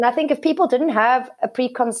And I think if people didn't have a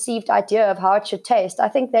preconceived idea of how it should taste, I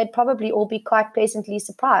think they'd probably all be quite pleasantly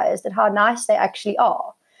surprised at how nice they actually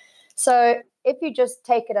are. So if you just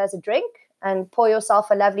take it as a drink and pour yourself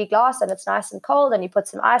a lovely glass and it's nice and cold and you put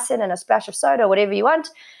some ice in and a splash of soda, whatever you want,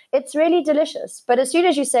 it's really delicious. But as soon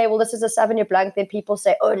as you say, well, this is a Sauvignon Blanc, then people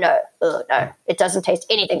say, oh, no, it doesn't taste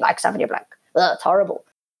anything like Sauvignon Blanc. It's horrible.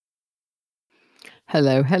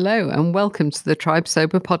 Hello, and welcome to the Tribe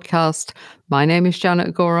Sober podcast. My name is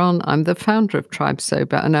Janet Goron. I'm the founder of Tribe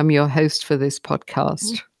Sober, and I'm your host for this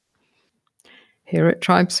podcast. Here at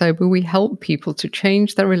Tribe Sober, we help people to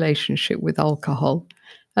change their relationship with alcohol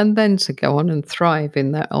and then to go on and thrive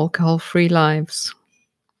in their alcohol-free lives.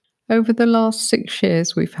 Over the last 6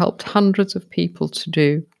 years, we've helped hundreds of people to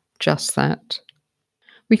do just that.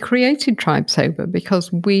 We created Tribe Sober because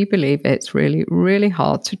we believe it's really, really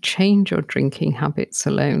hard to change your drinking habits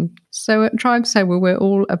alone. So at Tribe Sober, we're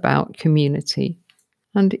all about community.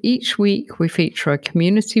 And each week we feature a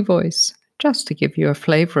community voice just to give you a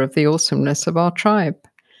flavour of the awesomeness of our tribe.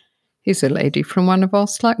 Here's a lady from one of our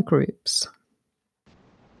Slack groups.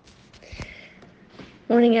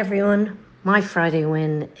 Morning, everyone. My Friday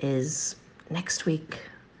win is next week.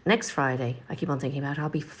 Next Friday, I keep on thinking about it, I'll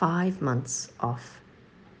be 5 months off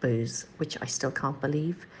booze, which I still can't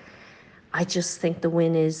believe. I just think the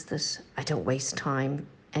win is that I don't waste time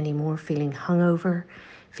anymore feeling hungover,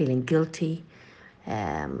 feeling guilty,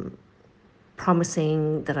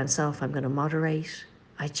 promising that I'm going to moderate.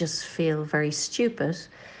 I just feel very stupid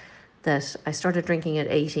that I started drinking at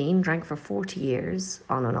 18, drank for 40 years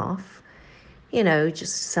on and off,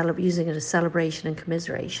 just using it as celebration and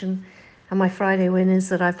commiseration. And my Friday win is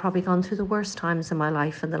that I've probably gone through the worst times in my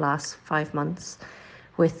life in the last 5 months,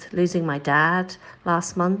 with losing my dad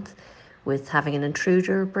last month, with having an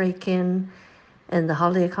intruder break in the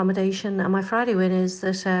holiday accommodation. And my Friday win is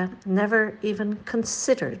that never even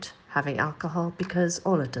considered having alcohol, because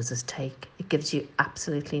all it does is take. It gives you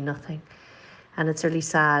absolutely nothing. And it's really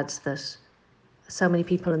sad that so many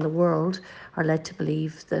people in the world are led to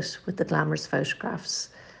believe that with the glamorous photographs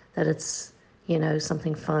that it's,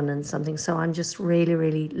 something fun and something. So I'm just really,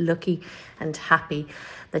 really lucky and happy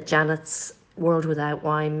that Janet's World Without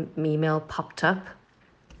Wine email popped up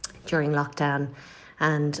during lockdown,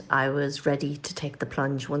 and I was ready to take the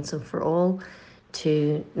plunge once and for all,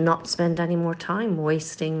 to not spend any more time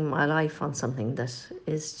wasting my life on something that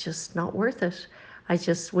is just not worth it. I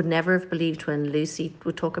just would never have believed when Lucy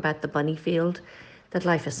would talk about the bunny field that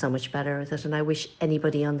life is so much better with it. And I wish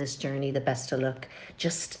anybody on this journey the best of luck.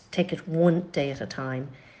 Just take it one day at a time.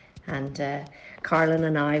 And Carlin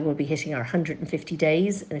and I will be hitting our 150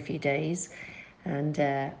 days in a few days. And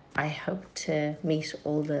I hope to meet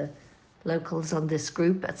all the locals on this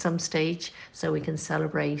group at some stage so we can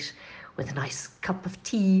celebrate with a nice cup of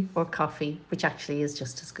tea or coffee, which actually is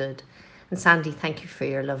just as good. And Sandy, thank you for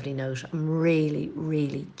your lovely note. I'm really,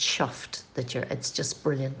 really chuffed that it's just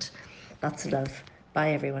brilliant. Lots of love.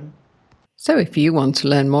 Bye, everyone. So if you want to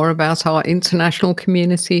learn more about our international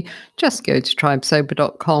community, just go to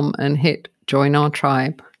tribesober.com and hit Join Our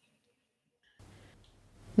Tribe.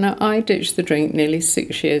 Now, I ditched the drink nearly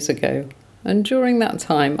 6 years ago, and during that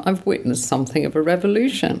time, I've witnessed something of a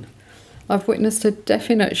revolution. I've witnessed a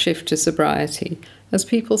definite shift to sobriety as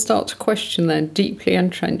people start to question their deeply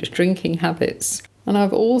entrenched drinking habits. And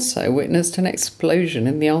I've also witnessed an explosion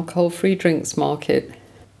in the alcohol-free drinks market.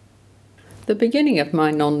 The beginning of my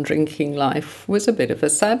non-drinking life was a bit of a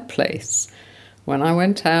sad place. When I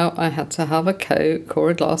went out, I had to have a Coke or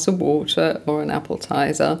a glass of water or an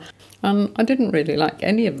appetizer, and I didn't really like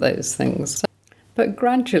any of those things. But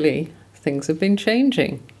gradually, things have been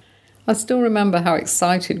changing. I still remember how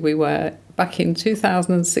excited we were back in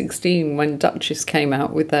 2016 when Duchess came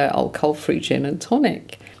out with their alcohol-free gin and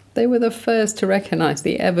tonic. They were the first to recognise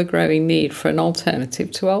the ever-growing need for an alternative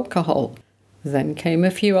to alcohol. Then came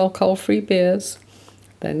a few alcohol-free beers.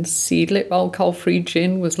 Then Seedlip alcohol-free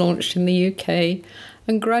gin was launched in the UK,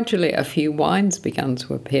 and gradually a few wines began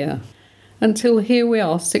to appear. Until here we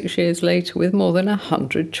are 6 years later with more than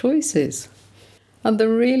 100 choices. And the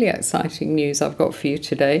really exciting news I've got for you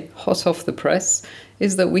today, hot off the press,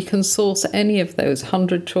 is that we can source any of those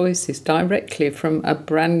 100 choices directly from a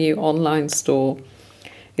brand new online store.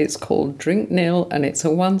 It's called Drink Nil, and it's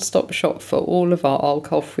a one-stop shop for all of our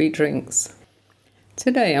alcohol-free drinks.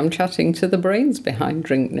 Today I'm chatting to the brains behind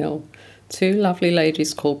Drink Nil, two lovely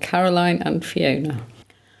ladies called Caroline and Fiona.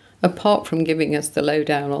 Apart from giving us the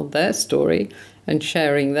lowdown on their story and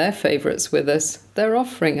sharing their favourites with us, they're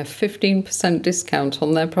offering a 15% discount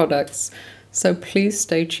on their products. So please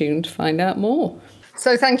stay tuned to find out more.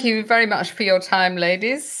 So thank you very much for your time,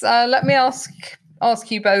 ladies. Let me ask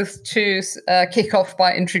ask you both to kick off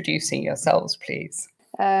by introducing yourselves, please.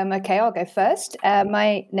 Okay, I'll go first.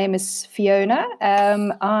 My name is Fiona.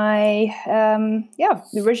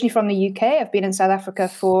 Originally from the UK. I've been in South Africa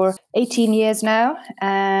for 18 years now,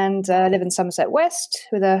 and live in Somerset West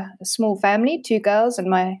with a small family, 2 girls, and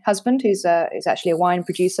my husband, who's actually a wine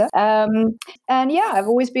producer. I've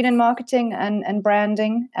always been in marketing and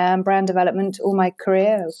branding, brand development all my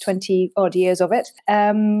career, 20 odd years of it.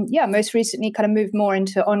 Most recently kind of moved more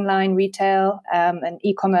into online retail and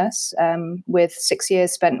e-commerce with 6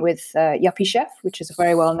 years spent with Yuppiechef, which is a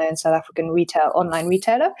very well-known South African online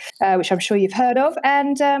retailer, which I'm sure you've heard of.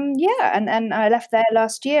 And I left there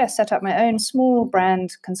last year, set up my own small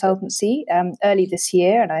brand consultancy early this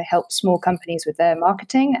year, and I helped small companies with their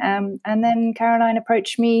marketing. And then Caroline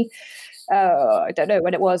approached me, I don't know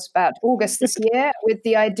when it was, about August this year, with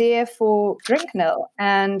the idea for Drinknil,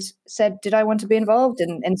 and said, did I want to be involved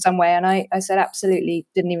in some way? And I said, absolutely,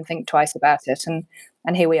 didn't even think twice about it.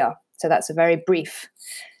 And here we are. So that's a very brief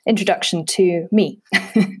introduction to me.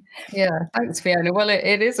 Yeah, thanks, Fiona. Well,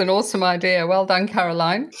 it is an awesome idea. Well done,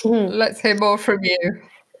 Caroline. Let's hear more from you.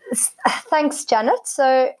 Thanks, Janet.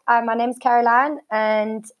 So my name's Caroline,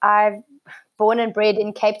 and I've born and bred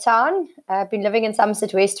in Cape Town. I've been living in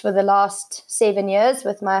Somerset West for the last 7 years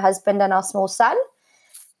with my husband and our small son.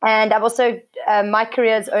 And I've also, my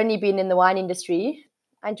career has only been in the wine industry.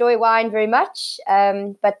 I enjoy wine very much,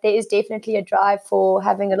 but there is definitely a drive for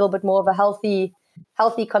having a little bit more of a healthy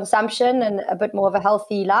consumption and a bit more of a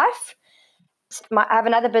healthy life. I have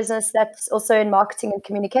another business that's also in marketing and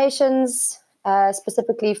communications,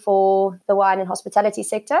 specifically for the wine and hospitality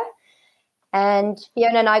sector. And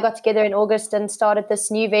Fiona and I got together in August and started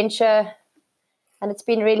this new venture. And it's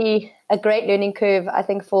been really a great learning curve, I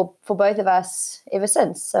think, for both of us ever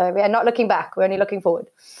since. So we are not looking back. We're only looking forward.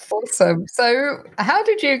 Awesome. So how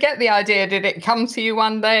did you get the idea? Did it come to you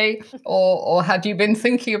one day, or had you been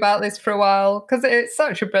thinking about this for a while? Because it's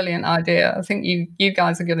such a brilliant idea. I think you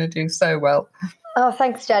guys are going to do so well. Oh,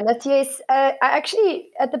 thanks, Janet. Yes, I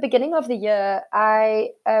actually, at the beginning of the year,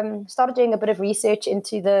 I started doing a bit of research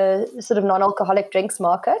into the sort of non-alcoholic drinks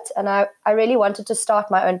market. And I really wanted to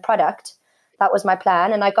start my own product. That was my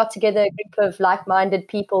plan. And I got together a group of like-minded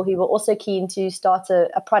people who were also keen to start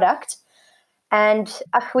a product. And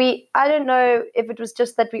I don't know if it was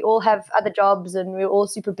just that we all have other jobs and we were all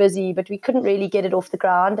super busy, but we couldn't really get it off the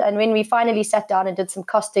ground. And when we finally sat down and did some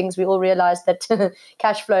costings, we all realized that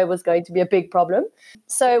cash flow was going to be a big problem.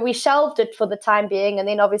 So we shelved it for the time being. And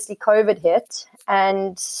then obviously COVID hit.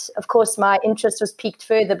 And of course, my interest was piqued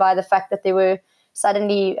further by the fact that there were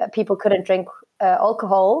suddenly people couldn't drink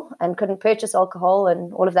alcohol and couldn't purchase alcohol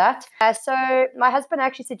and all of that. So my husband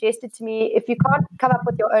actually suggested to me, if you can't come up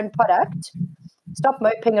with your own product, stop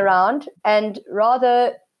moping around and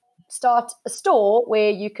rather start a store where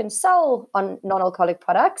you can sell on non-alcoholic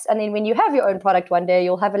products. And then when you have your own product one day,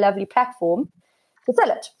 you'll have a lovely platform to sell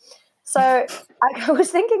it. So I was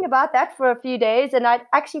thinking about that for a few days, and I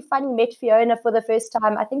actually finally met Fiona for the first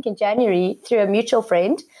time, I think in January, through a mutual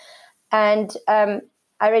friend. And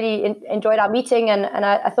I really enjoyed our meeting, and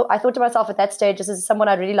I thought to myself at that stage, this is someone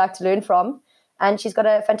I'd really like to learn from. And she's got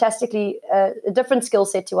a fantastically different skill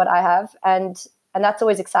set to what I have, and that's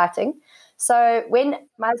always exciting. So when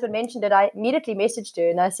my husband mentioned it, I immediately messaged her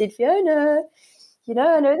and I said, Fiona, I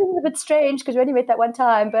know this is a bit strange because we only met that one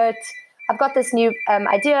time, but I've got this new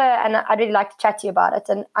idea and I'd really like to chat to you about it.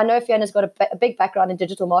 And I know Fiona's got a big background in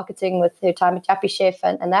digital marketing with her time at Yuppiechef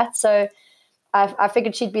and that. So I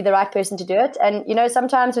figured she'd be the right person to do it. And,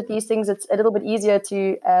 sometimes with these things, it's a little bit easier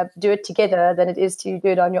to do it together than it is to do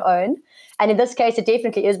it on your own. And in this case, it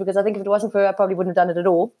definitely is, because I think if it wasn't for her, I probably wouldn't have done it at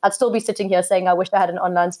all. I'd still be sitting here saying I wish I had an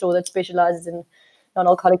online store that specializes in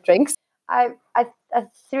non-alcoholic drinks. I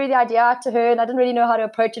threw the idea out to her, and I didn't really know how to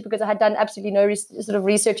approach it because I had done absolutely no sort of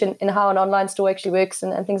research in how an online store actually works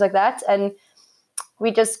and things like that. And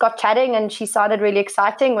we just got chatting, and she sounded really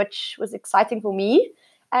exciting, which was exciting for me.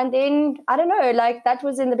 And then, I don't know, that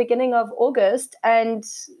was in the beginning of August, and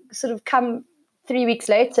sort of come 3 weeks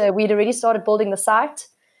later, we'd already started building the site.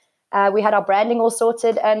 We had our branding all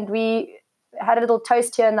sorted, and we had a little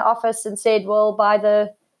toast here in the office and said, well, by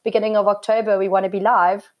the beginning of October, we want to be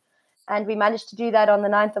live. And we managed to do that on the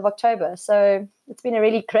 9th of October. So it's been a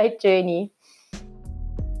really great journey.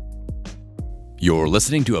 You're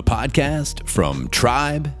listening to a podcast from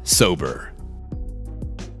Tribe Sober.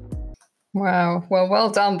 Wow. Well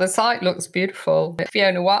done. The site looks beautiful.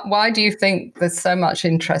 Fiona, why do you think there's so much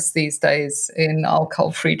interest these days in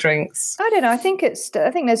alcohol-free drinks? I don't know. I think it's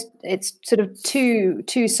sort of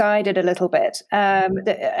two-sided a little bit,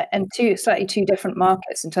 and slightly two different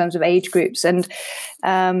markets in terms of age groups, and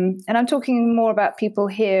I'm talking more about people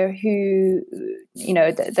here who,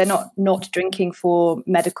 they're not drinking for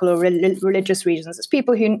medical or religious reasons. It's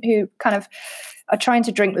people who kind of are trying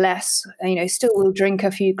to drink less, still will drink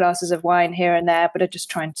a few glasses of wine here and there, but are just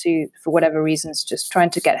trying to, for whatever reasons, just trying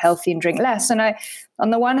to get healthy and drink less. And on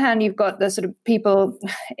the one hand, you've got the sort of people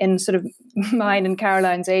in sort of mine and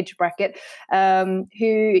Caroline's age bracket,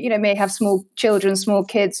 who, may have small children, small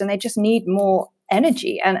kids, and they just need more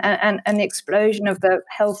energy, and the explosion of the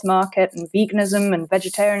health market and veganism and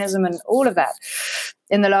vegetarianism and all of that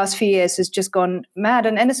in the last few years has just gone mad.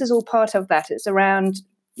 And this is all part of that. It's around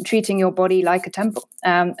treating your body like a temple,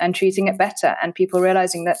 and treating it better, and people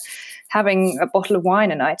realizing that having a bottle of wine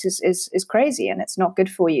a night is crazy and it's not good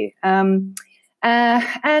for you. And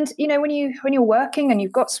when you're working and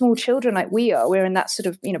you've got small children like we're in that sort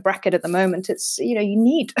of bracket at the moment. It's you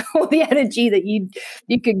need all the energy that you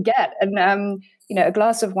can get, and a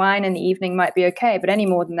glass of wine in the evening might be okay, but any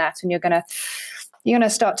more than that, and you're gonna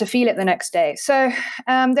start to feel it the next day. So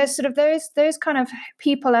there's sort of those kind of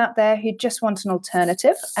people out there who just want an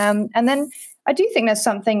alternative. And then I do think there's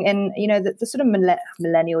something in the sort of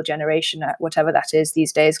millennial generation, whatever that is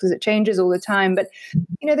these days, because it changes all the time. But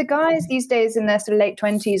the guys these days in their sort of late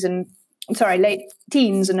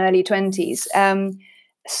teens and early 20s,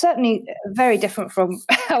 certainly very different from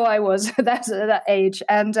how I was at that age.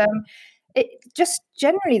 And it just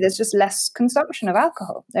generally there's just less consumption of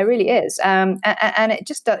alcohol. There really is, and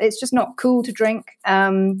it's just not cool to drink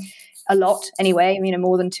a lot anyway.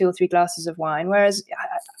 More than 2 or 3 glasses of wine. Whereas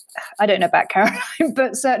I don't know about Caroline,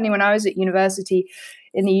 but certainly when I was at university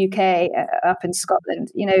in the UK, up in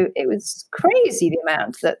Scotland, it was crazy the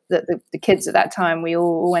amount that the kids at that time, we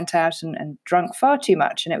all went out and drunk far too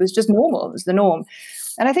much, and it was just normal. It was the norm.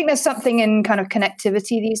 And I think there's something in kind of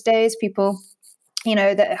connectivity these days. People,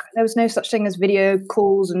 that there was no such thing as video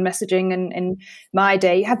calls and messaging. And in my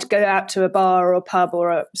day, you had to go out to a bar or a pub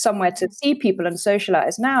or somewhere to see people and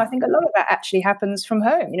socialize. Now, I think a lot of that actually happens from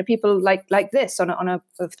home. People like this on a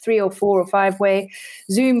 3 or 4 or 5 way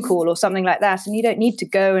Zoom call or something like that. And you don't need to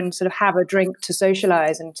go and sort of have a drink to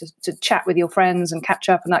socialize and to chat with your friends and catch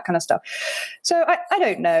up and that kind of stuff. So I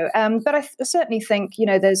don't know. But I certainly think,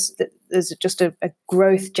 there's just a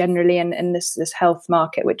growth generally in this health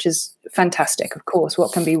market, which is fantastic. Of course,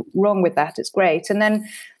 what can be wrong with that? It's great. And then,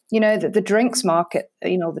 the drinks market,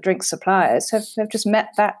 the drinks suppliers have just met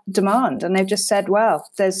that demand, and they've just said, well,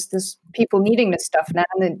 there's people needing this stuff now,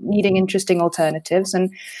 and they're needing interesting alternatives.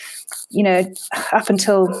 And, up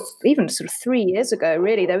until even sort of 3 years ago,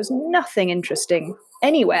 really, there was nothing interesting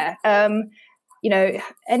anywhere.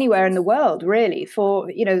 Anywhere in the world, really. For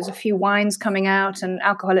there's a few wines coming out, and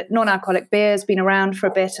non-alcoholic beers been around for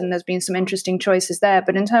a bit, and there's been some interesting choices there.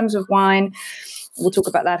 But in terms of wine, we'll talk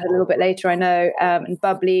about that a little bit later, I know, and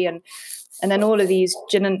bubbly, and then all of these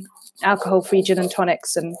alcohol-free gin and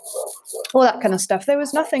tonics and all that kind of stuff. There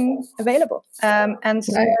was nothing available, and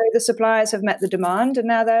so the suppliers have met the demand, and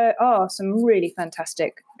now there are some really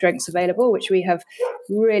fantastic drinks available, which we have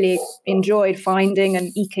really enjoyed finding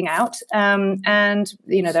and eking out. And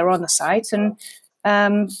they're on the site, and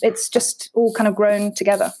it's just all kind of grown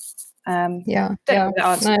together. Don't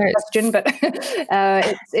answer the question, but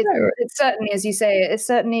it's certainly, as you say, it's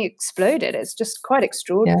certainly exploded. It's just quite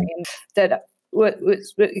extraordinary. And that what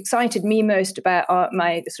excited me most about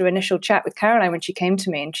my sort of initial chat with Caroline when she came to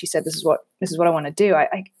me and she said, "This is what I want to do."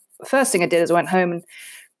 First thing I did is I went home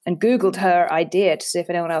and Googled her idea to see if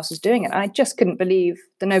anyone else was doing it. And I just couldn't believe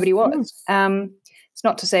that nobody was. It's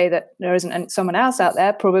not to say that there isn't someone else out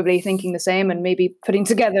there probably thinking the same and maybe putting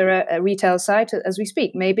together a retail site as we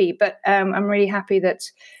speak, maybe. But I'm really happy that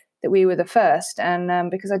we were the first, and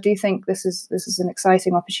because I do think this is an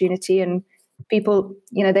exciting opportunity. And people,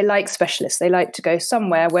 they like specialists. They like to go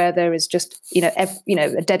somewhere where there is just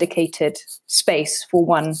a dedicated space for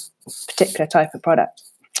one particular type of product.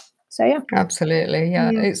 So yeah, absolutely,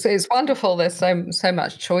 yeah. It's wonderful. There's so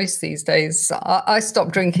much choice these days. I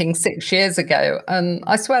stopped drinking 6 years ago, and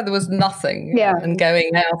I swear there was nothing. And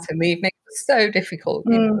going out in the evening was so difficult.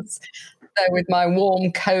 There with my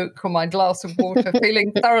warm Coke or my glass of water,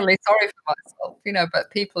 feeling thoroughly sorry for myself. But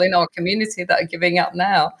people in our community that are giving up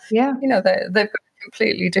now, they've got a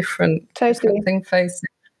completely different thing facing.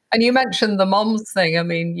 And you mentioned the moms thing. I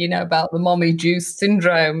mean, about the mommy juice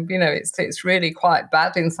syndrome. It's really quite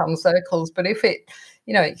bad in some circles. But if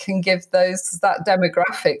it can give that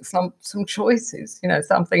demographic some choices,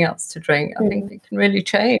 something else to drink. I think it can really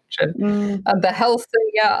change. And the health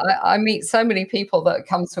thing, I meet so many people that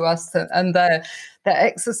come to us and they're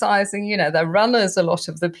exercising, they're runners, a lot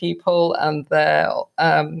of the people, and they're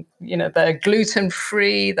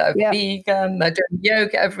gluten-free, they're vegan, they're doing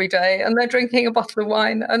yoga every day, and they're drinking a bottle of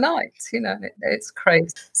wine a night. It's crazy.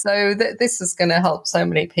 So this is going to help so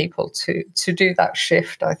many people to do that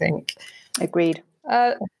shift, I think. Agreed.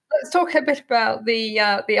 Let's talk a bit about the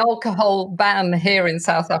alcohol ban here in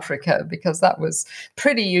South Africa, because that was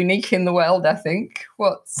pretty unique in the world, I think.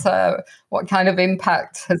 What kind of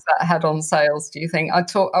impact has that had on sales, do you think? I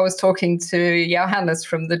was talking to Johannes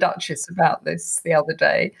from the Duchess about this the other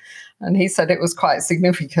day, and he said it was quite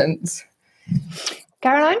significant.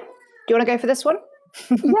 Caroline, do you want to go for this one?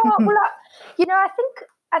 Well, I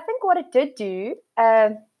think what it did do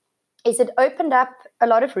is it opened up a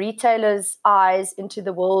lot of retailers' eyes into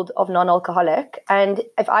the world of non-alcoholic. And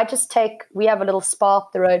if I just we have a little spa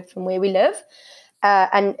up the road from where we live.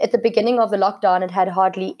 And at the beginning of the lockdown, it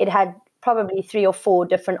had probably 3 or 4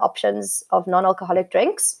 different options of non-alcoholic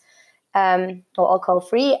drinks, or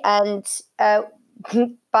alcohol-free. And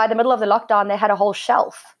by the middle of the lockdown, they had a whole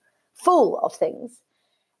shelf full of things.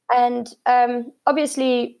 And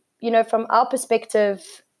obviously, from our perspective,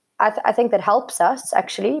 I think that helps us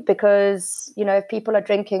actually, because, if people are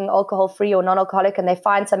drinking alcohol-free or non-alcoholic and they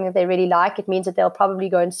find something that they really like, it means that they'll probably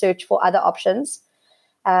go and search for other options.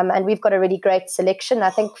 And we've got a really great selection.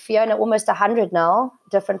 I think, Fiona, almost 100 now,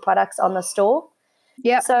 different products on the store.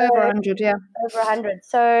 Yeah, so, over 100, yeah. Over 100.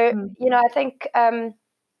 So, I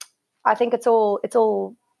think it's all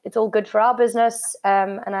good for our business.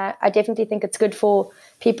 And I definitely think it's good for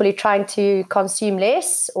people who are trying to consume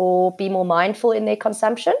less or be more mindful in their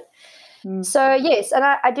consumption. So, yes, and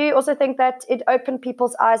I do also think that it opened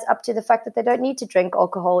people's eyes up to the fact that they don't need to drink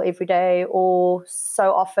alcohol every day or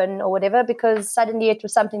so often or whatever, because suddenly it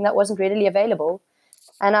was something that wasn't readily available.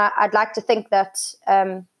 And I'd like to think that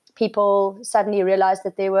people suddenly realized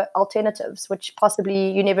that there were alternatives, which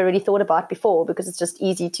possibly you never really thought about before, because it's just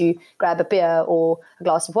easy to grab a beer or a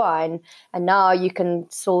glass of wine. And now you can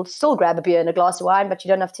still grab a beer and a glass of wine, but you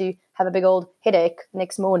don't have to have a big old headache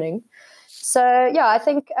next morning. So, yeah, I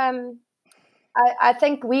think I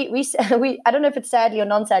think we I don't know if it's sadly or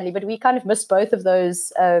non-sadly, but we kind of missed both of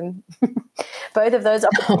those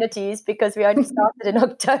opportunities because we only started in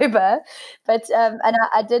October. But and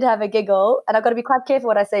I did have a giggle, and I've got to be quite careful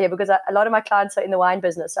what I say here, because a lot of my clients are in the wine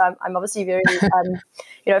business, so I'm obviously very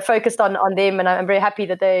focused on them, and I'm very happy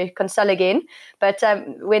that they can sell again. But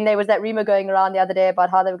when there was that rumor going around the other day about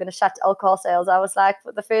how they were going to shut alcohol sales, I was like,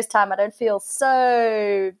 for the first time, I don't feel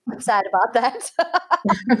so sad about that.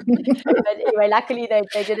 But anyway, luckily they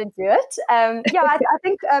didn't do it. I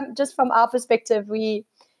think just from our perspective, we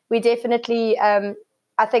definitely, I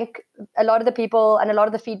think a lot of the people and a lot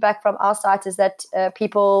of the feedback from our site is that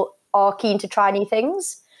people are keen to try new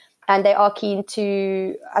things, and they are keen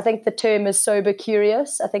to, I think the term is sober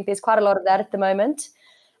curious. I think there's quite a lot of that at the moment.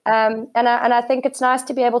 And I think it's nice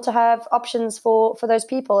to be able to have options for those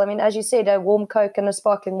people. I mean, as you said, a warm Coke and a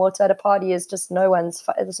sparkling water at a party is just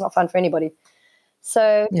it's not fun for anybody.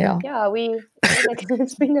 So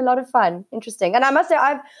it's been a lot of fun, interesting. And I must say,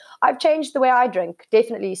 I've changed the way I drink,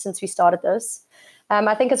 definitely, since we started this.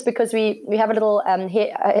 I think it's because we have a little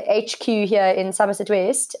HQ here in Somerset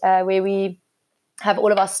West, where we have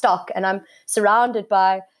all of our stock, and I'm surrounded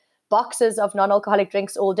by boxes of non-alcoholic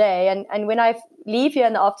drinks all day. And when I leave here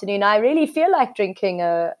in the afternoon, I really feel like drinking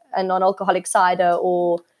a non-alcoholic cider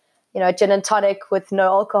or, a gin and tonic with no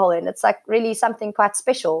alcohol in. It's like really something quite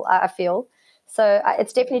special, I feel. So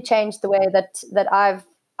it's definitely changed the way that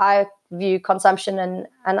I view consumption, and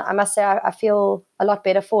I must say I feel a lot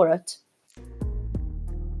better for it.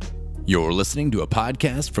 You're listening to a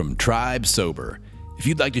podcast from Tribe Sober. If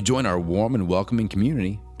you'd like to join our warm and welcoming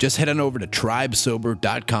community, just head on over to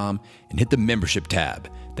tribesober.com and hit the membership tab.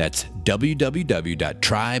 That's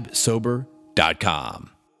www.tribesober.com.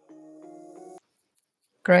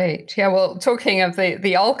 Great. Yeah, well, talking of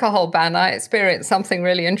the alcohol ban, I experienced something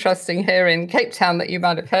really interesting here in Cape Town that you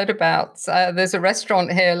might have heard about. There's a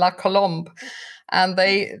restaurant here, La Colombe, and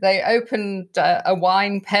they opened a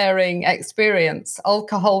wine pairing experience,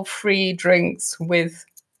 alcohol-free drinks with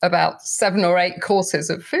about 7 or 8 courses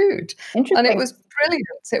of food. Interesting. And it was brilliant.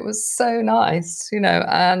 It was so nice,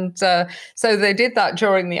 and so they did that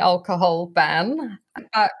during the alcohol ban.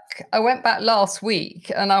 I went back last week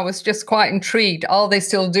and I was just quite intrigued. Are they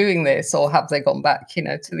still doing this, or have they gone back,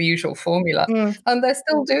 to the usual formula? And they're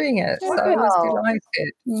still doing it. So I was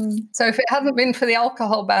delighted. So if it hadn't been for the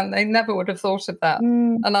alcohol ban, they never would have thought of that.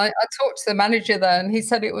 And I talked to the manager there, and he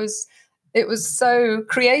said it was so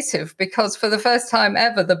creative because for the first time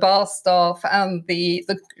ever, the bar staff and the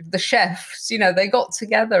chefs, they got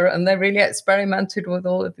together and they really experimented with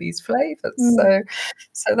all of these flavors.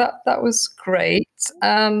 So that was great.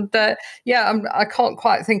 And I can't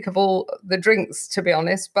quite think of all the drinks, to be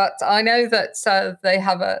honest, but I know that they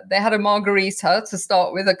had a margarita to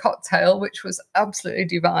start with, a cocktail, which was absolutely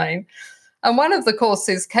divine. And one of the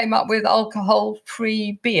courses came up with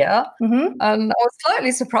alcohol-free beer. And I was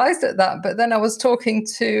slightly surprised at that. But then I was talking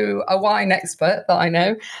to a wine expert that I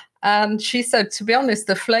know, and she said, to be honest,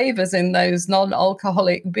 the flavors in those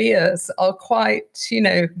non-alcoholic beers are quite,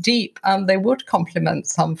 deep, and they would complement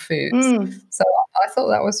some foods. So I thought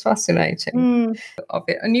that was fascinating of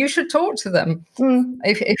it. And you should talk to them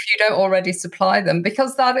if you don't already supply them,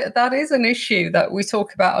 because that is an issue that we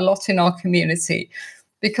talk about a lot in our community.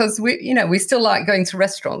 Because we still like going to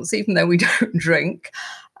restaurants, even though we don't drink.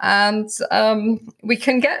 And we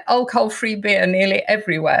can get alcohol-free beer nearly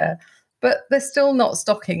everywhere, but they're still not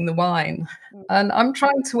stocking the wine. And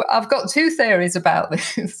I've got two theories about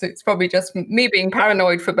this. It's probably just me being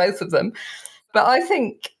paranoid for both of them. But I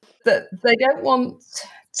think that they don't want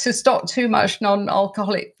to stock too much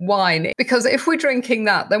non-alcoholic wine, because if we're drinking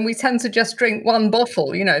that, then we tend to just drink one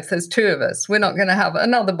bottle. If there's two of us, we're not going to have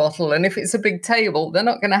another bottle. And if it's a big table, they're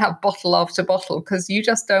not going to have bottle after bottle because you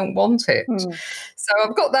just don't want it. So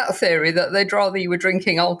I've got that theory that they'd rather you were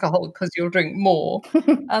drinking alcohol because you'll drink more.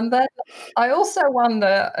 And then I also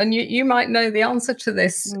wonder, and you might know the answer to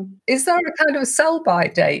this, is there a kind of sell-by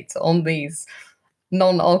date on these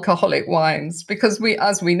non-alcoholic wines? Because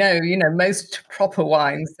as we know, most proper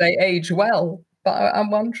wines, they age well, but I'm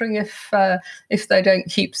wondering if they don't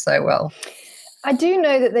keep so well. I do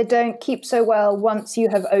know that they don't keep so well once you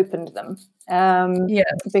have opened them.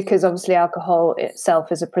 Because obviously alcohol itself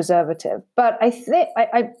is a preservative. But I think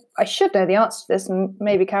I should know the answer to this, and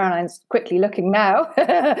maybe Caroline's quickly looking now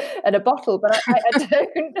at a bottle, but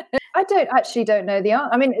I don't know the answer.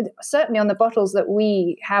 I mean, certainly on the bottles that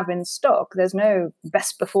we have in stock, there's no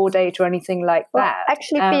best before date or anything like that.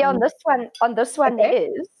 Actually, on this one okay. there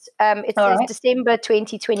is. It says December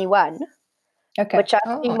 2021, which I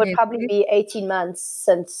think would probably be 18 months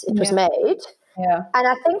since it was made. Yeah. And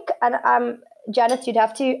I think, Janet, you'd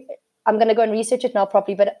have to, I'm going to go and research it now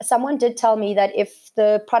properly, but someone did tell me that if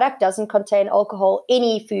the product doesn't contain alcohol,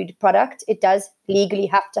 any food product, it does legally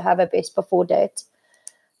have to have a best before date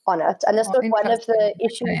on it. And this was one of the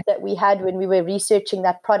issues that we had when we were researching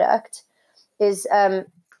that product, is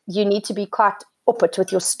you need to be quite up it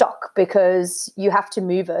with your stock, because you have to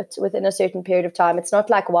move it within a certain period of time. It's not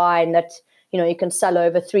like wine that, you can sell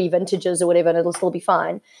over 3 vintages or whatever and it'll still be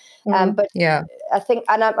fine. But I think,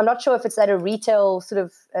 and I'm not sure if it's at a retail sort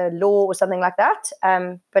of law or something like that,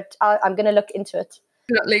 but I'm going to look into it.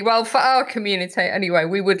 Definitely. Well, for our community anyway,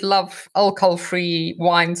 we would love alcohol-free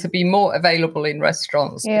wine to be more available in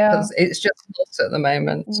restaurants, because it's just not at the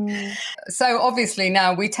moment. So obviously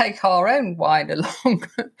now we take our own wine along,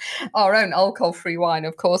 our own alcohol-free wine,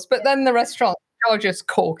 of course, but then the restaurant charges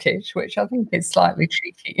corkage, which I think is slightly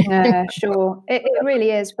cheeky. Yeah, sure, it really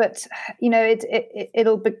is. But it's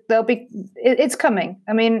coming.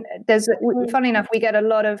 I mean, funny enough, we get a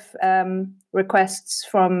lot of requests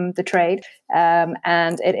from the trade,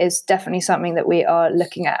 and it is definitely something that we are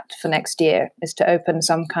looking at for next year, is to open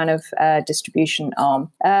some kind of distribution arm,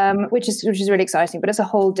 which is really exciting. But it's a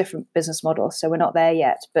whole different business model, so we're not there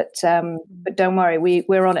yet. But don't worry,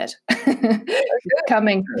 we're on it. It's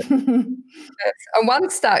coming. And one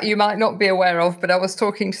stat you might not be aware of, but I was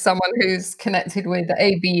talking to someone who's connected with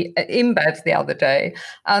AB InBev the other day,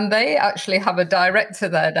 and they actually have a director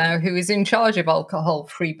there now who is in charge of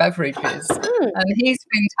alcohol-free beverages. And he's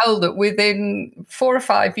been told that within 4 or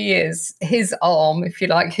 5 years, his arm, if you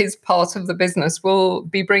like, his part of the business will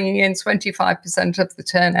be bringing in 25% of the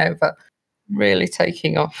turnover, really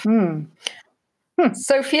taking off.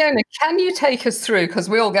 So Fiona, can you take us through, because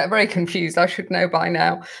we all get very confused, I should know by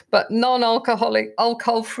now, but non-alcoholic,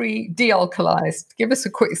 alcohol-free, de-alkalized. Give us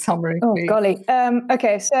a quick summary, please. Oh, golly.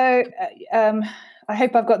 Okay, so I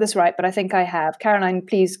hope I've got this right, but I think I have. Caroline,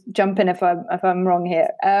 please jump in if I'm wrong here.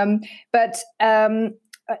 But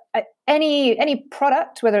any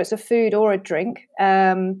product, whether it's a food or a drink,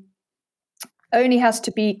 only has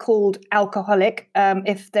to be called alcoholic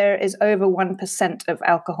if there is over 1% of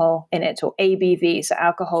alcohol in it, or ABV, so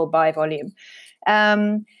alcohol by volume.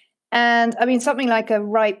 And I mean, something like a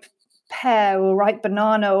ripe pear or ripe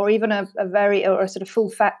banana, or even a sort of full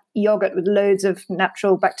fat yogurt with loads of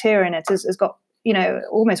natural bacteria in it has got,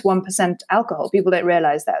 almost 1% alcohol. People don't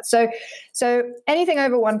realize that. So anything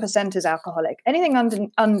over 1% is alcoholic. Anything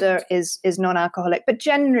under is non-alcoholic. But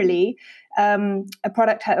generally, a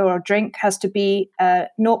product or a drink has to be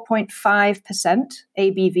 0.5%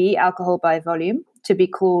 ABV, alcohol by volume, to be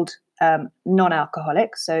called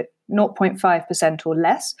non-alcoholic. So 0.5% or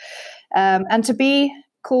less. And to be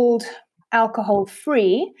called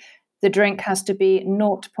alcohol-free, the drink has to be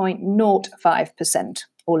 0.05%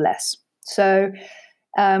 or less. So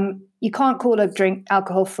you can't call a drink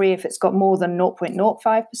alcohol-free if it's got more than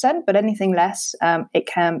 0.05%, but anything less, it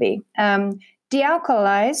can be.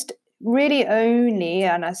 De-alcoholized really only,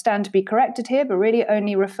 and I stand to be corrected here, but really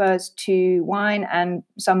only refers to wine and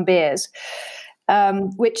some beers,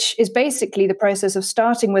 which is basically the process of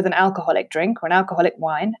starting with an alcoholic drink or an alcoholic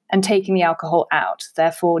wine and taking the alcohol out,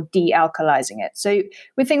 therefore de-alcoholizing it. So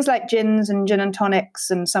with things like gins and gin and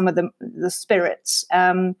tonics and some of the spirits,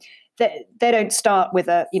 they don't start with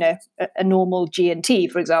a normal G&T,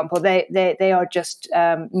 for example. They are just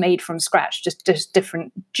made from scratch, just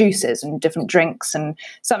different juices and different drinks. And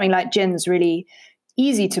something like gin's really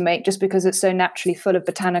easy to make just because it's so naturally full of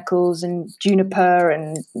botanicals and juniper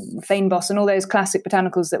and feinbos and all those classic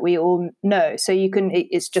botanicals that we all know. So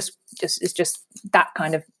it's just that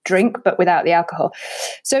kind of drink, but without the alcohol.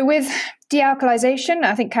 So with de-alcoholization,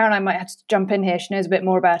 I think Caroline might have to jump in here. She knows a bit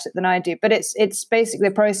more about it than I do, but it's basically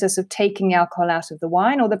the process of taking the alcohol out of the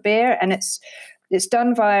wine or the beer, and it's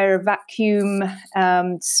done via a vacuum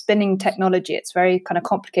spinning technology. It's very kind of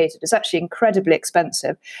complicated. It's actually incredibly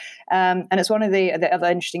expensive. And it's one of the other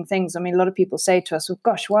interesting things. I mean, a lot of people say to us, well,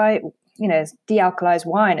 gosh, why, de-alcoholized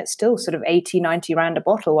wine, it's still sort of 80, 90 rand a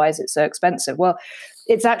bottle. Why is it so expensive? Well,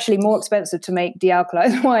 it's actually more expensive to make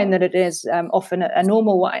de-alcoholized wine than it is often a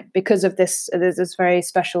normal wine, because of this. There's this very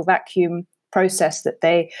special vacuum process that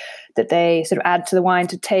they sort of add to the wine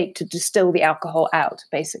to distill the alcohol out,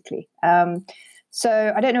 basically.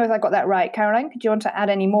 So I don't know if I got that right. Caroline, do you want to add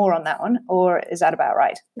any more on that one, or is that about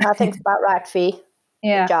right? I think it's about right, Fee.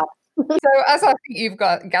 Yeah. Good job. So as I think you've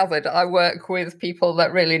gathered, I work with people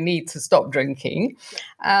that really need to stop drinking.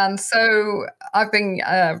 And so I've been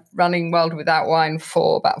running World Without Wine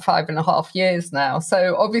for about 5.5 years now.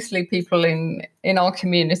 So obviously people in our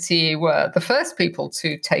community were the first people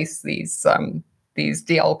to taste these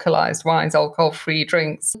de-alcoholized wines, alcohol-free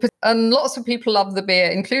drinks. And lots of people love the beer,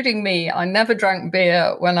 including me. I never drank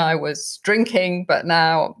beer when I was drinking, but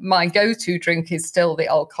now my go-to drink is still the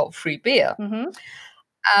alcohol-free beer. Mm-hmm.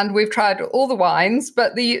 And we've tried all the wines,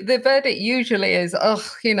 but the verdict usually is,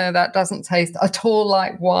 that doesn't taste at all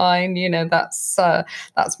like wine. That's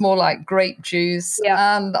more like grape juice.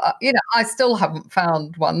 Yeah. And, I still haven't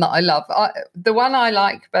found one that I love. The one I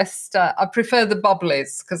like best, I prefer the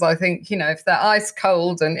bubblies, because I think, if they're ice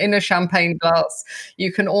cold and in a champagne glass,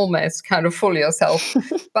 you can almost kind of fool yourself.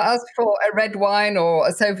 But as for a red wine or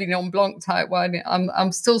a Sauvignon Blanc type wine,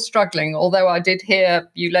 I'm still struggling, although I did hear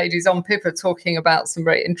you ladies on Pippa talking about some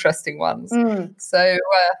very interesting ones. So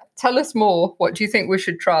tell us more. What do you think we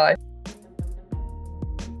should try?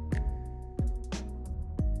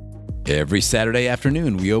 Every Saturday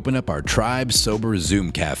afternoon, we open up our Tribe Sober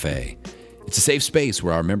Zoom Cafe. It's a safe space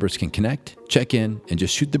where our members can connect, check in, and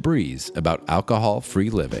just shoot the breeze about alcohol-free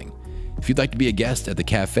living. If you'd like to be a guest at the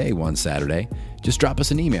cafe one Saturday, just drop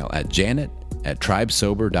us an email at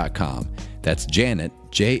janet@tribesober.com. That's Janet,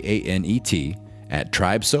 Janet, at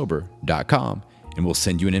tribesober.com. and we'll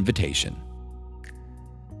send you an invitation.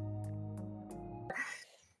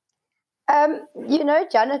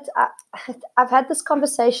 Janet, I've had this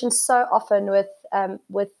conversation so often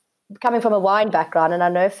with coming from a wine background, and I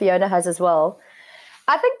know Fiona has as well.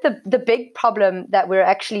 I think the big problem that we're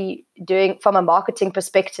actually doing from a marketing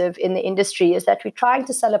perspective in the industry is that we're trying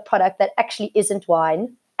to sell a product that actually isn't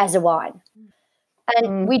wine as a wine.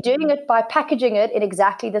 And we're doing it by packaging it in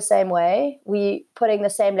exactly the same way. We're putting the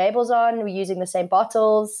same labels on. We're using the same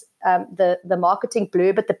bottles. The marketing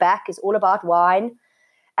blurb at the back is all about wine.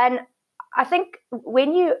 And I think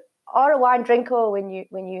when you are a wine drinker, when you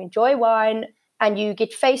enjoy wine and you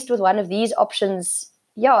get faced with one of these options,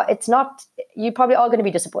 you probably are going to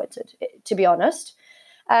be disappointed, to be honest.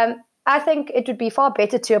 I think it would be far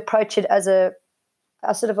better to approach it as a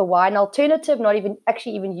sort of a wine alternative, not even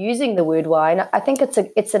using the word wine. I think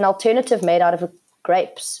it's an alternative made out of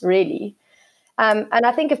grapes, really. And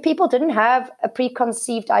I think if people didn't have a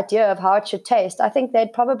preconceived idea of how it should taste, I think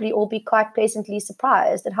they'd probably all be quite pleasantly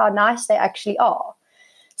surprised at how nice they actually are.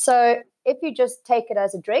 So if you just take it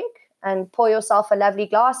as a drink and pour yourself a lovely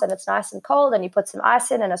glass and it's nice and cold and you put some ice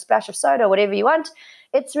in and a splash of soda, whatever you want,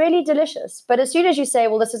 it's really delicious. But as soon as you say,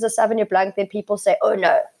 well, this is a Sauvignon Blanc, then people say, oh,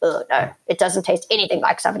 no, it doesn't taste anything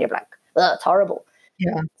like Sauvignon Blanc. It's horrible.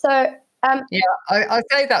 Yeah. So I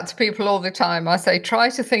say that to people all the time. I say,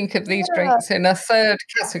 try to think of these drinks in a third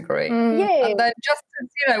category. And then just,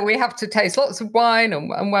 we have to taste lots of wine.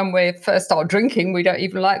 And when we first start drinking, we don't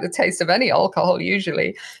even like the taste of any alcohol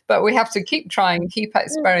usually. But we have to keep trying, keep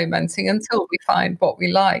experimenting until we find what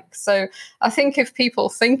we like. So I think if people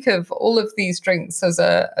think of all of these drinks as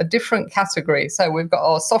a different category, so we've got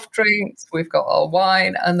our soft drinks, we've got our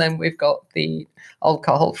wine, and then we've got the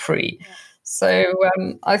alcohol-free. Yeah. So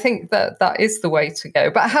I think that is the way to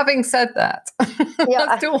go. But having said that,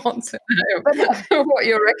 I still want to know what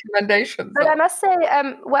your recommendations are. But I must say,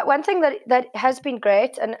 one thing that has been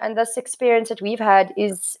great, and this experience that we've had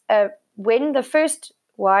is when the first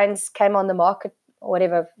wines came on the market, or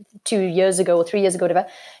whatever, 2 years ago or 3 years ago, whatever,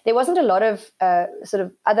 there wasn't a lot of sort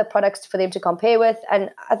of other products for them to compare with. And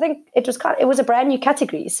I think it was a brand new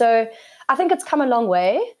category. So I think it's come a long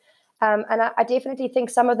way. And I definitely think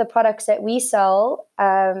some of the products that we sell,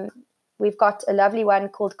 we've got a lovely one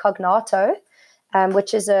called Cognato,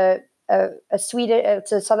 which is a Sweden,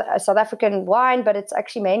 it's a South African wine, but it's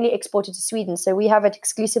actually mainly exported to Sweden. So we have it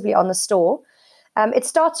exclusively on the store. It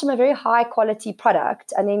starts from a very high quality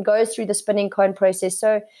product and then goes through the spinning cone process.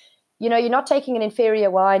 So, you're not taking an inferior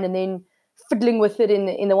wine and then fiddling with it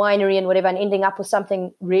in the winery and whatever and ending up with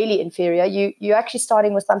something really inferior. You're actually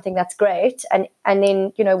starting with something that's great and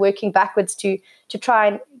then working backwards to try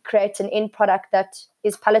and create an end product that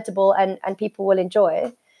is palatable and people will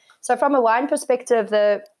enjoy. So from a wine perspective,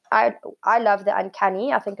 I love the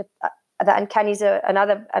Uncanny. I think the Uncanny is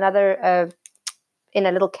another in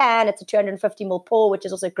a little can. It's a 250 ml pour, which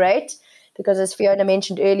is also great because, as Fiona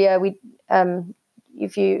mentioned earlier,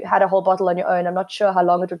 if you had a whole bottle on your own, I'm not sure how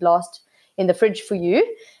long it would last in the fridge for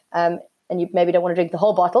you, and you maybe don't want to drink the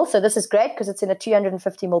whole bottle. So this is great because it's in a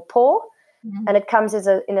 250 ml pour, and it comes in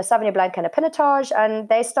a Sauvignon Blanc and a Pinotage, and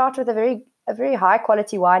they start with a very high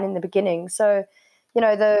quality wine in the beginning. So,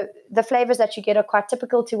 the flavors that you get are quite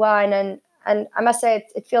typical to wine, and I must say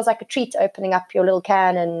it feels like a treat opening up your little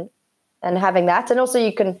can and having that, and also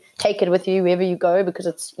you can take it with you wherever you go because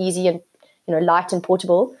it's easy and light and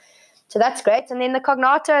portable. So that's great. And then the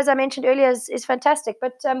Cognato, as I mentioned earlier, is fantastic.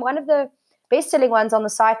 But one of the best-selling ones on the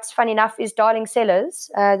site, funny enough, is Darling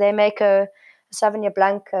Cellars. They make a Sauvignon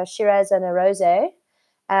Blanc, a Shiraz, and a Rosé,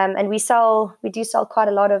 and we do sell quite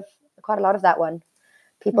a lot of that one.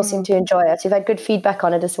 People seem to enjoy it. We've had good feedback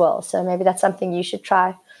on it as well. So maybe that's something you should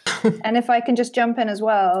try. And if I can just jump in as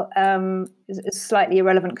well, it's slightly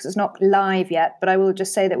irrelevant because it's not live yet, but I will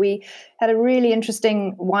just say that we had a really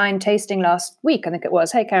interesting wine tasting last week, I think it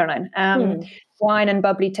was. Hey, Caroline. Wine and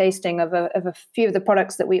bubbly tasting of a few of the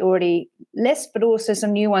products that we already list, but also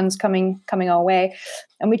some new ones coming our way.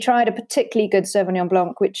 And we tried a particularly good Sauvignon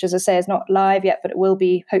Blanc, which, as I say, is not live yet, but it will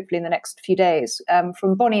be hopefully in the next few days,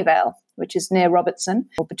 from Bonnievale, which is near Robertson,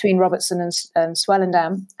 or between Robertson and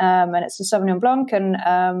Swellendam. And it's a Sauvignon Blanc,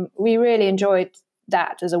 and we really enjoyed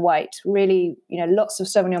that as a white. Really, lots of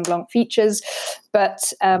Sauvignon Blanc features,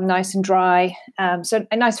 but nice and dry. So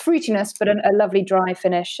a nice fruitiness, but a lovely dry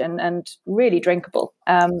finish and really drinkable.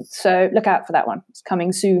 So look out for that one. It's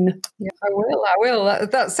coming soon. Yeah, I will.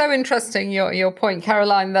 That's so interesting, your point,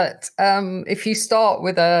 Caroline, that if you start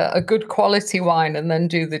with a good quality wine and then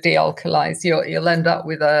do the de-alkalize, you'll end up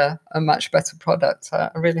with a much better product. I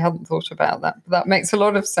really hadn't thought about that. But that makes a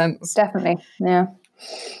lot of sense. Definitely, yeah.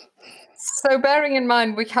 So bearing in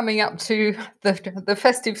mind we're coming up to the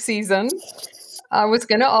festive season, I was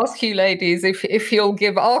going to ask you ladies if you'll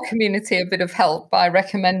give our community a bit of help by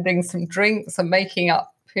recommending some drinks and making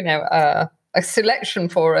up, a selection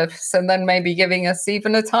for us and then maybe giving us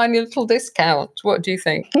even a tiny little discount. What do you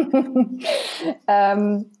think?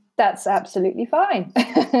 That's absolutely fine.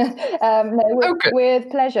 With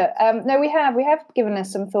pleasure. We have given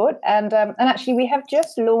us some thought, and actually we have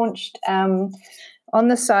just launched on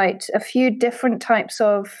the site a few different types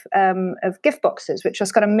of gift boxes, which are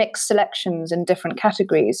kind of mixed selections in different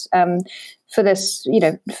categories for this,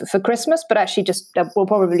 for Christmas, but actually just we'll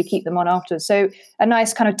probably keep them on afterwards. So a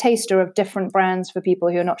nice kind of taster of different brands for people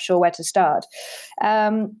who are not sure where to start.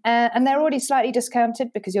 And they're already slightly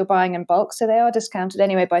discounted because you're buying in bulk. So they are discounted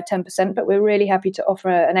anyway by 10%, but we're really happy to offer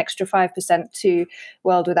an extra 5% to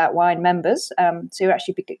World Without Wine members. So you're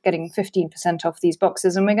actually getting 15% off these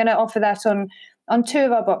boxes. And we're going to offer that on on 2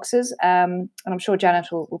 of our boxes, and I'm sure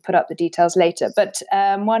Janet will put up the details later. But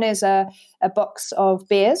one is a box of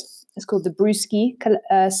beers. It's called the Brewski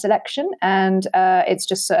selection, and it's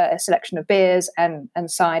just a selection of beers and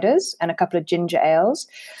ciders and a couple of ginger ales,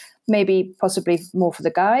 maybe possibly more for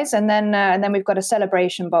the guys. And then we've got a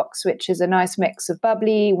celebration box, which is a nice mix of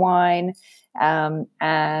bubbly, wine,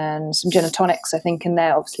 and some gin and tonics, I think, in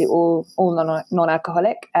there, obviously all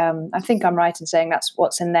non-alcoholic. I think I'm right in saying that's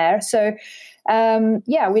what's in there. So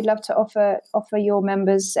we'd love to offer your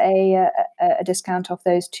members a discount off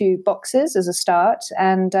those 2 boxes as a start,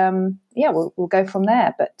 and we'll go from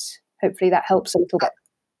there, but hopefully that helps a little bit.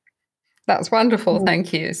 That's wonderful.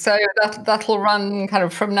 Thank you. So that'll run kind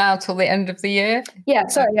of from now till the end of the year? Yeah,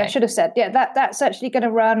 sorry, okay. I should have said. Yeah, that's actually going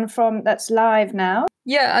to run that's live now.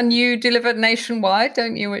 Yeah, and you deliver nationwide,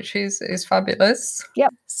 don't you, which is fabulous.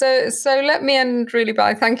 Yep. So let me end really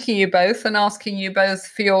by thanking you both and asking you both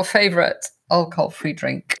for your favourite alcohol-free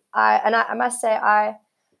drink. I must say, I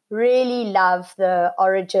really love the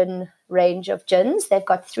Origin range of gins. They've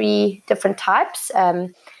got 3 different types.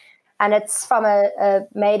 And it's from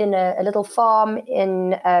made in a little farm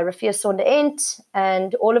in Riviersonderend,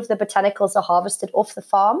 and all of the botanicals are harvested off the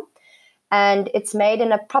farm. And it's made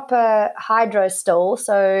in a proper hydro still,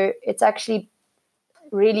 so it's actually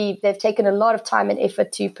really, they've taken a lot of time and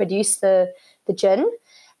effort to produce the gin,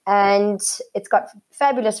 and it's got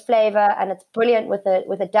fabulous flavor, and it's brilliant with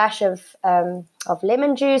a dash of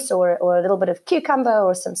lemon juice or a little bit of cucumber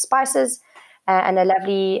or some spices, and a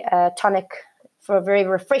lovely tonic for a very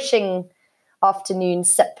refreshing afternoon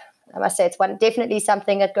sip. I must say, it's definitely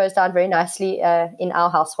something that goes down very nicely in our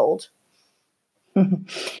household.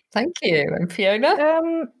 Thank you. And Fiona?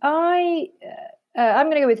 I'm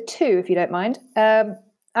going to go with 2, if you don't mind.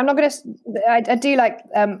 I'm not going to. I do like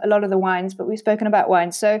a lot of the wines, but we've spoken about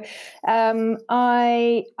wine. So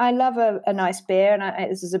I love a nice beer,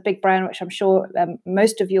 and this is a big brand which I'm sure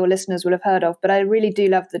most of your listeners will have heard of. But I really do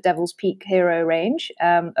love the Devil's Peak Hero range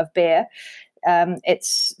of beer.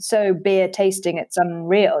 It's so beer tasting, it's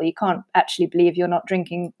unreal. You can't actually believe you're not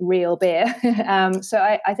drinking real beer. So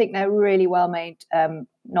I think they're really well made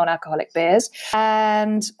non-alcoholic beers.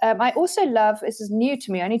 And I also love, this is new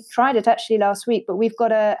to me, I only tried it actually last week, but we've got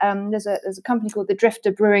there's a company called the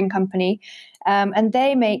Drifter Brewing Company, and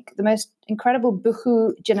they make the most incredible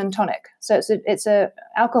Buchu gin and tonic. So it's a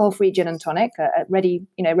alcohol-free gin and tonic, ready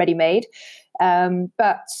made.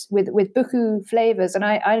 But with Buchu flavors, and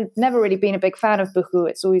I've never really been a big fan of Buchu.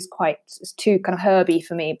 It's too kind of herby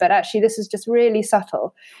for me. But actually, this is just really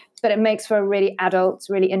subtle, but it makes for a really adult,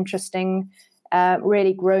 really interesting,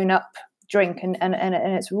 really grown-up drink, and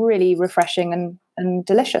it's really refreshing and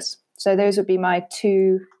delicious. So those would be my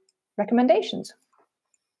 2 recommendations.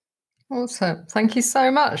 Awesome. Thank you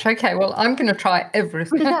so much. Okay, well, I'm going to try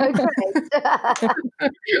everything. So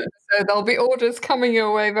there'll be orders coming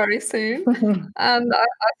your way very soon. And I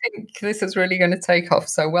think this is really going to take off.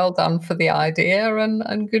 So well done for the idea,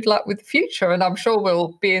 and good luck with the future. And I'm sure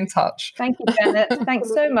we'll be in touch. Thank you, Janet. Thanks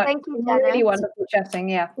so much. Thank you, Janet. Really wonderful chatting.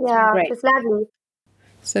 Yeah, great. It's lovely.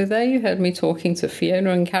 So there you heard me talking to Fiona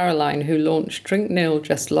and Caroline, who launched Drink Nil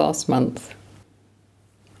just last month.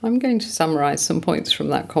 I'm going to summarise some points from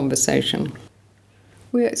that conversation.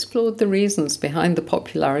 We explored the reasons behind the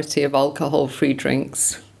popularity of alcohol-free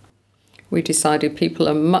drinks. We decided people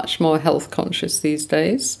are much more health conscious these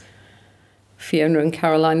days. Fiona and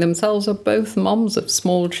Caroline themselves are both moms of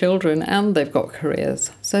small children, and they've got careers,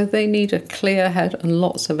 so they need a clear head and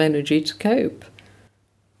lots of energy to cope.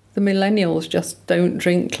 The millennials just don't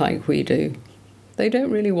drink like we do. They don't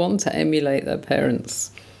really want to emulate their parents.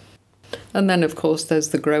 And then, of course, there's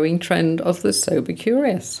the growing trend of the sober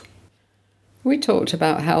curious. We talked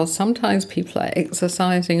about how sometimes people are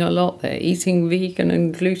exercising a lot, they're eating vegan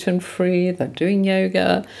and gluten-free, they're doing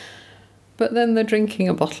yoga, but then they're drinking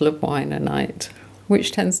a bottle of wine a night,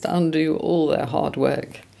 which tends to undo all their hard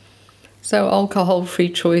work. So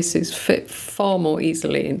alcohol-free choices fit far more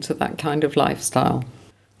easily into that kind of lifestyle.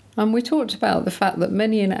 And we talked about the fact that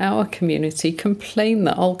many in our community complain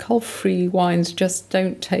that alcohol-free wines just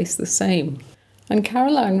don't taste the same. And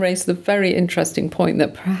Caroline raised the very interesting point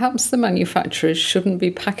that perhaps the manufacturers shouldn't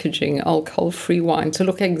be packaging alcohol-free wine to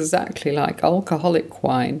look exactly like alcoholic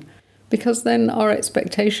wine, because then our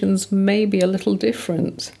expectations may be a little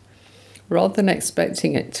different. Rather than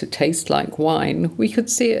expecting it to taste like wine, we could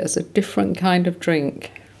see it as a different kind of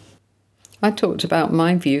drink. I talked about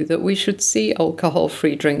my view that we should see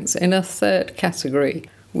alcohol-free drinks in a 3rd category.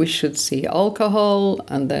 We should see alcohol,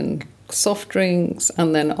 and then soft drinks,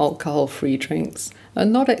 and then alcohol-free drinks,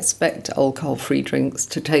 and not expect alcohol-free drinks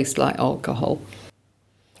to taste like alcohol.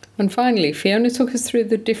 And finally, Fiona took us through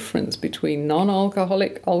the difference between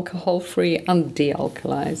non-alcoholic, alcohol-free and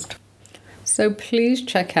de-alkalized. So please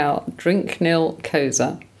check out Drink Nil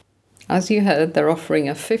Koza. As you heard, they're offering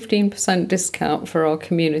a 15% discount for our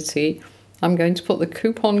community. I'm going to put the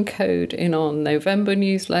coupon code in our November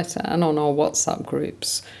newsletter and on our WhatsApp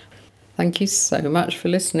groups. Thank you so much for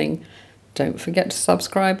listening. Don't forget to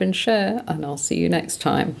subscribe and share, and I'll see you next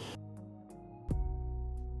time.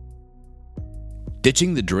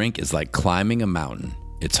 Ditching the drink is like climbing a mountain.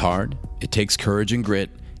 It's hard, it takes courage and grit,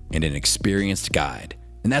 and an experienced guide.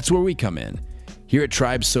 And that's where we come in. Here at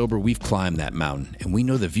Tribe Sober, we've climbed that mountain, and we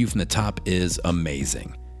know the view from the top is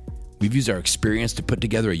amazing. We've used our experience to put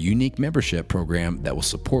together a unique membership program that will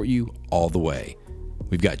support you all the way.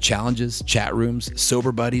 We've got challenges, chat rooms,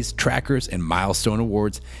 sober buddies, trackers, and milestone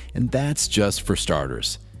awards, and that's just for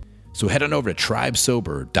starters. So head on over to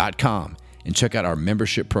tribesober.com and check out our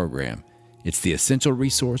membership program. It's the essential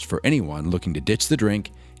resource for anyone looking to ditch the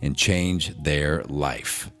drink and change their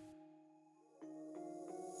life.